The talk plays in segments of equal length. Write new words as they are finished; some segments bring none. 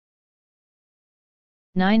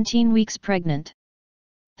19 weeks pregnant.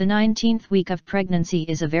 The 19th week of pregnancy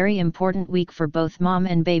is a very important week for both mom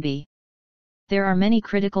and baby. There are many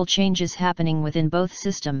critical changes happening within both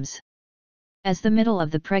systems. As the middle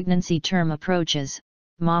of the pregnancy term approaches,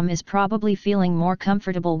 mom is probably feeling more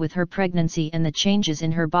comfortable with her pregnancy and the changes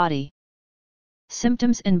in her body.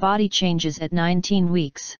 Symptoms and body changes at 19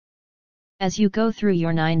 weeks. As you go through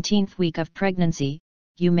your 19th week of pregnancy,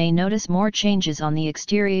 you may notice more changes on the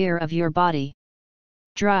exterior of your body.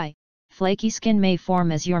 Dry, flaky skin may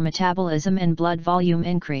form as your metabolism and blood volume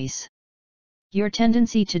increase. Your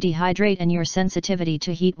tendency to dehydrate and your sensitivity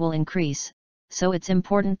to heat will increase, so it's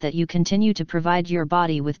important that you continue to provide your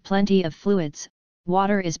body with plenty of fluids.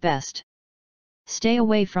 Water is best. Stay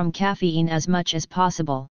away from caffeine as much as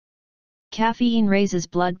possible. Caffeine raises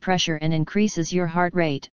blood pressure and increases your heart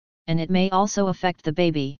rate, and it may also affect the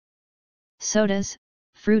baby. Sodas,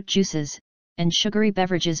 fruit juices, and sugary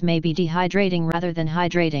beverages may be dehydrating rather than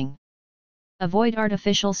hydrating. Avoid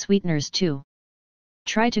artificial sweeteners too.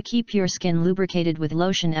 Try to keep your skin lubricated with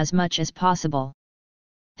lotion as much as possible.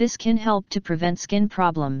 This can help to prevent skin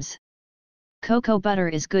problems. Cocoa butter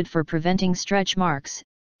is good for preventing stretch marks,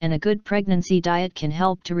 and a good pregnancy diet can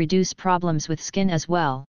help to reduce problems with skin as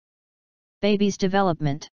well. Baby's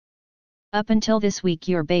development. Up until this week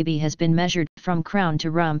your baby has been measured from crown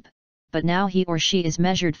to rump, but now he or she is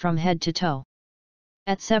measured from head to toe.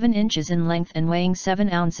 At 7 inches in length and weighing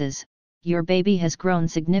 7 ounces, your baby has grown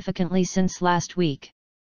significantly since last week.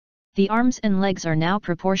 The arms and legs are now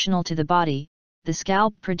proportional to the body, the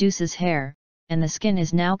scalp produces hair, and the skin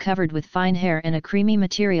is now covered with fine hair and a creamy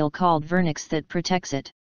material called vernix that protects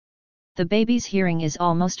it. The baby's hearing is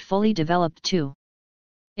almost fully developed too.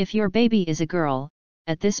 If your baby is a girl,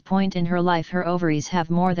 at this point in her life her ovaries have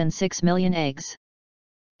more than 6 million eggs.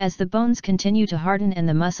 As the bones continue to harden and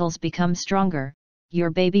the muscles become stronger, your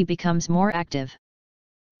baby becomes more active.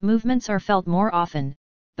 Movements are felt more often,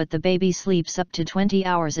 but the baby sleeps up to 20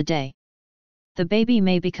 hours a day. The baby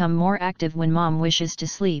may become more active when mom wishes to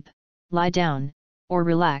sleep, lie down, or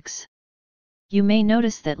relax. You may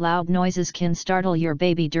notice that loud noises can startle your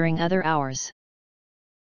baby during other hours.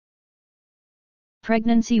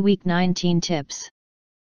 Pregnancy Week 19 Tips.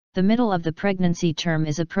 The middle of the pregnancy term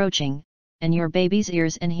is approaching, and your baby's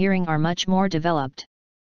ears and hearing are much more developed.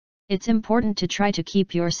 It's important to try to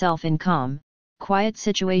keep yourself in calm, quiet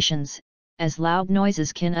situations, as loud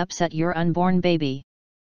noises can upset your unborn baby.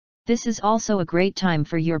 This is also a great time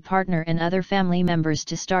for your partner and other family members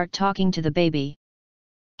to start talking to the baby.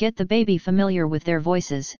 Get the baby familiar with their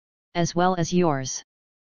voices, as well as yours.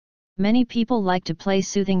 Many people like to play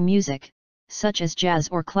soothing music, such as jazz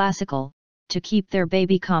or classical, to keep their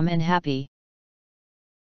baby calm and happy.